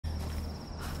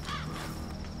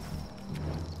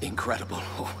Incredible.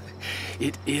 Oh,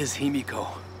 it is Himiko.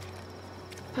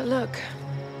 But look,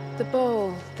 the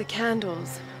bowl, the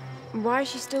candles. Why is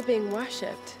she still being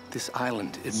worshipped? This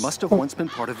island, it must have once been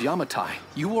part of Yamatai.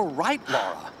 You were right,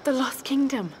 Lara. The Lost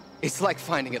Kingdom. It's like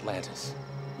finding Atlantis.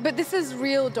 But this is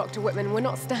real, Dr. Whitman. We're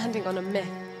not standing on a myth.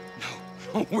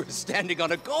 No, we're standing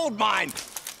on a gold mine!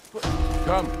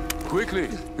 Come, quickly.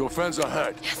 Your friends are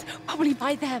hurt. Yes, probably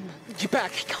by them. Get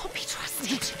back! They can't be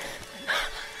trusted.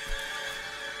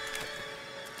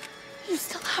 You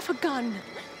still have a gun.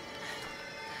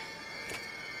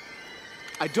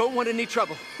 I don't want any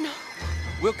trouble. No.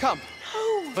 We'll come.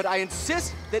 No. But I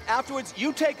insist that afterwards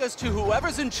you take us to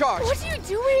whoever's in charge. What are you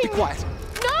doing? Be quiet.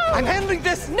 No! I'm handling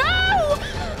this! No!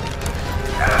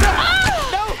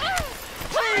 No!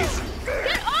 Please!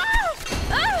 Get off!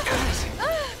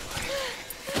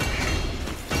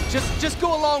 Just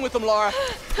go along with them, Lara.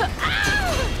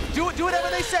 Do whatever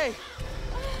they say.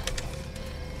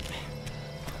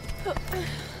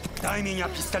 Дай меня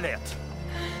пистолет.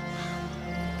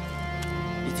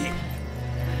 Иди.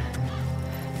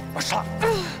 Пошла.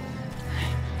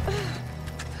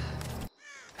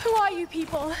 Who are you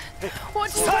people?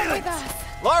 What do you want with us?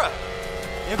 Lara!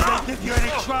 If they give you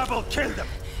any trouble, kill them.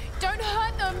 Don't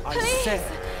hurt them, I please! said,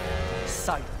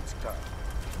 silence, girl.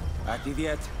 А ты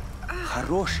ведь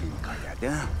хорошенькая,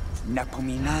 да?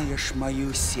 Напоминаешь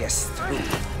мою сестру.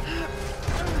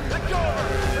 Let go!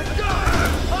 Let go!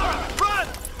 Lara, run!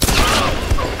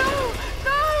 No!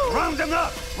 No! Round them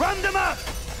up! Round them up!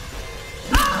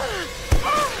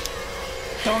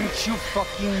 Don't you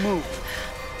fucking move!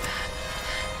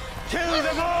 Kill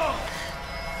them all!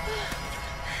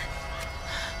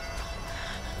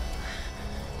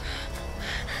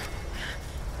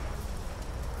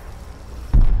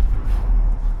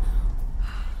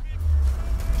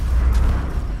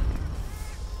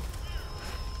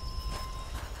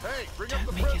 Hey, bring up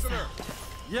the prisoner!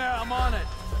 Yeah, I'm on it.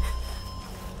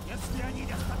 Если они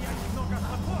доставят много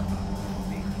хлопот,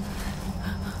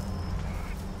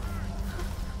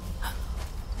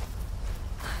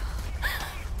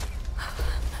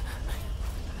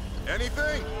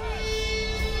 Anything? I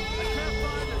can't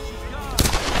find her. She's gone.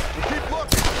 We'll keep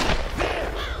looking. there!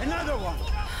 Another one!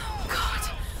 God!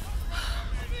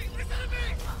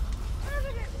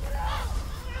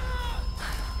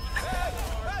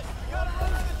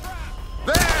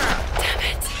 There! Damn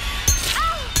it!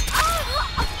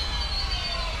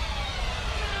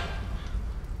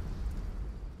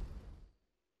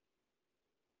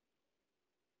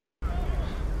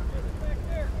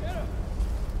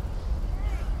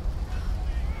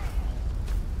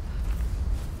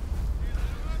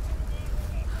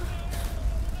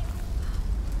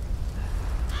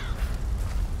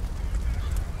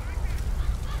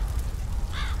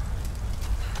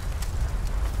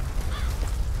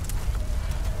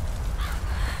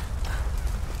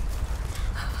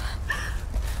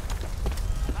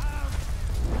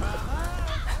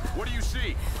 What do you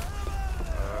see?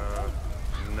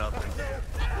 Nothing.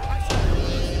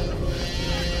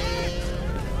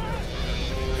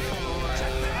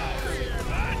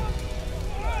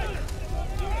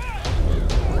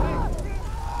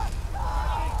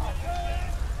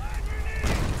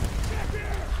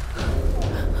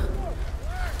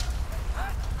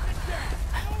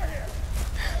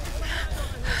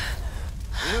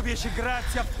 Любишь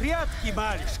играться в прятки,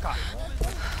 малышка?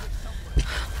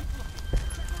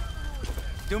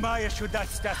 Думаешь,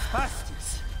 удастся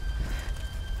спастись?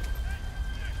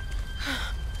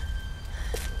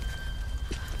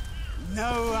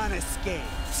 No one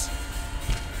escapes.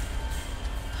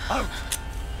 Out!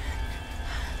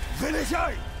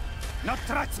 Вылезай! Но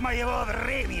трать моего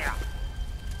времени!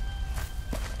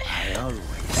 I always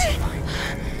find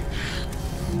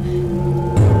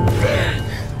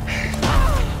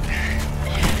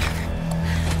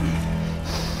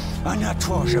Она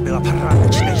тоже была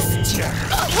порядочной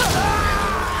стервой.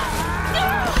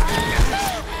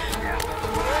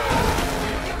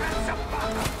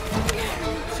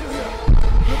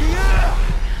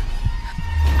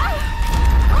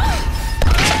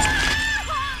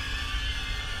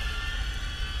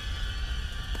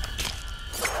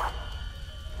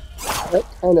 What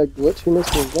kind of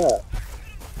glitchiness was that?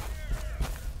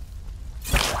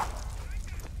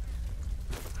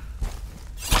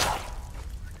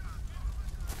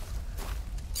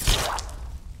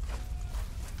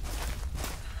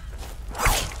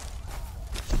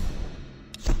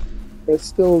 It's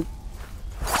still...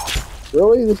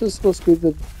 Really? This is supposed to be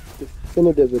the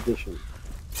definitive edition.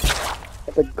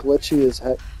 The glitchy as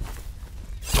heck.